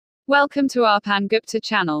Welcome to Arpan Gupta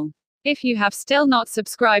channel. If you have still not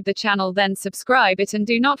subscribed the channel, then subscribe it and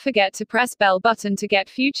do not forget to press bell button to get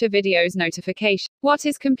future videos notification. What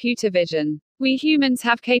is computer vision? We humans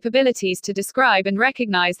have capabilities to describe and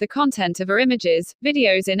recognize the content of our images,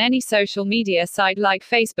 videos in any social media site like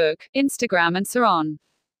Facebook, Instagram and so on.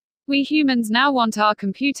 We humans now want our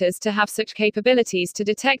computers to have such capabilities to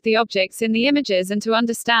detect the objects in the images and to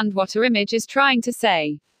understand what our image is trying to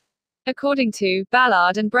say. According to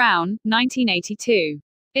Ballard and Brown, 1982.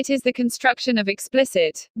 It is the construction of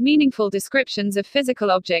explicit, meaningful descriptions of physical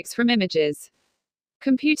objects from images.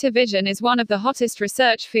 Computer vision is one of the hottest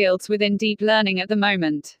research fields within deep learning at the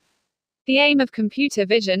moment. The aim of computer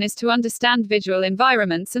vision is to understand visual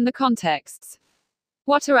environments and the contexts.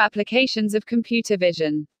 What are applications of computer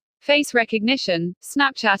vision? Face recognition.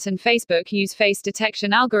 Snapchat and Facebook use face detection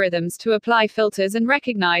algorithms to apply filters and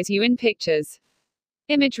recognize you in pictures.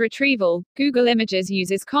 Image retrieval. Google Images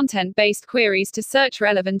uses content-based queries to search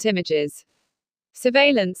relevant images.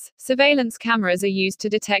 Surveillance. Surveillance cameras are used to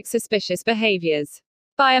detect suspicious behaviors.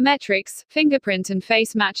 Biometrics. Fingerprint and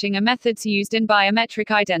face matching are methods used in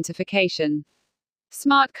biometric identification.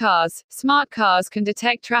 Smart cars. Smart cars can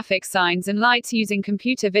detect traffic signs and lights using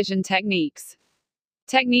computer vision techniques.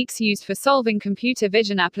 Techniques used for solving computer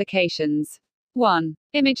vision applications. 1.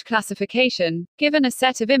 Image classification. Given a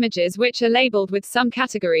set of images which are labeled with some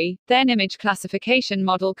category, then image classification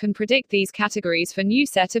model can predict these categories for new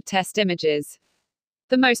set of test images.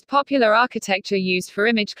 The most popular architecture used for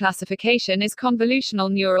image classification is convolutional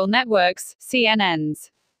neural networks,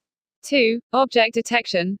 CNNs. 2. Object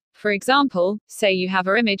detection. For example, say you have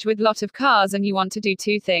an image with lot of cars and you want to do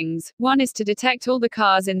two things. One is to detect all the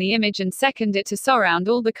cars in the image and second it to surround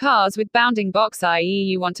all the cars with bounding box, i.e.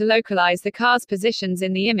 you want to localize the cars' positions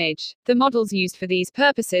in the image. The models used for these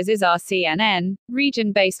purposes is RCNN,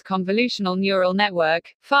 region-based convolutional neural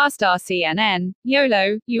network, fast RCNN,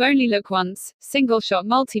 YOLO, you only look once, single-shot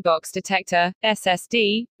multi-box detector,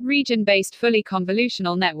 SSD, region-based fully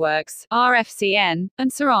convolutional networks, RFCN,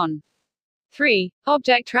 and so on. 3.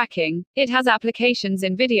 Object tracking. It has applications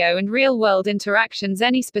in video and real-world interactions.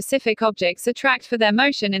 Any specific objects are tracked for their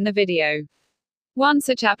motion in the video. One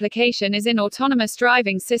such application is in autonomous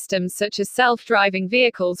driving systems such as self-driving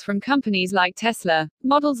vehicles from companies like Tesla.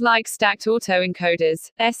 Models like stacked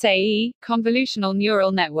autoencoders, SAE, convolutional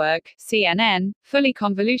neural network, CNN, fully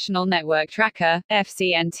convolutional network tracker,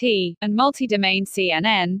 FCNT, and multi-domain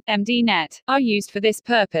CNN, MDNet, are used for this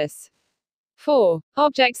purpose. 4.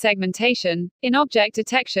 Object segmentation. In object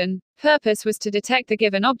detection, purpose was to detect the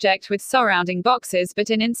given object with surrounding boxes,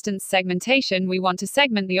 but in instance segmentation we want to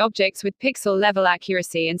segment the objects with pixel-level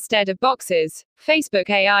accuracy instead of boxes.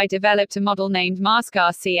 Facebook AI developed a model named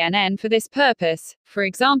mask-RCNN for this purpose. For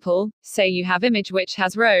example, say you have image which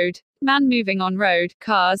has road, man moving on road,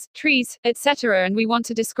 cars, trees, etc., and we want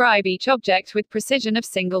to describe each object with precision of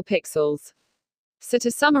single pixels. So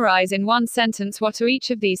to summarize in one sentence, what are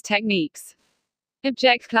each of these techniques?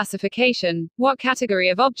 Object classification. What category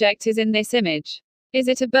of object is in this image? Is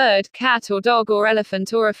it a bird, cat or dog or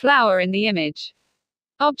elephant or a flower in the image?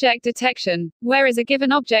 Object detection. Where is a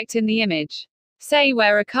given object in the image? Say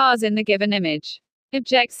where are cars in the given image.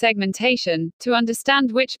 Object segmentation. To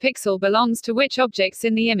understand which pixel belongs to which objects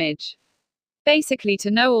in the image. Basically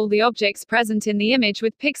to know all the objects present in the image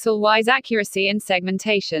with pixel-wise accuracy and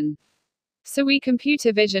segmentation. So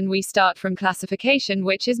computer vision we start from classification,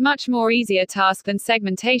 which is much more easier task than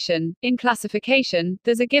segmentation. In classification,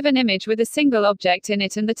 there's a given image with a single object in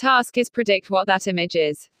it and the task is predict what that image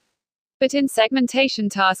is. But in segmentation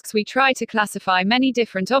tasks we try to classify many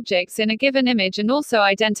different objects in a given image and also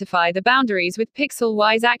identify the boundaries with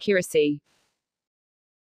pixel-wise accuracy.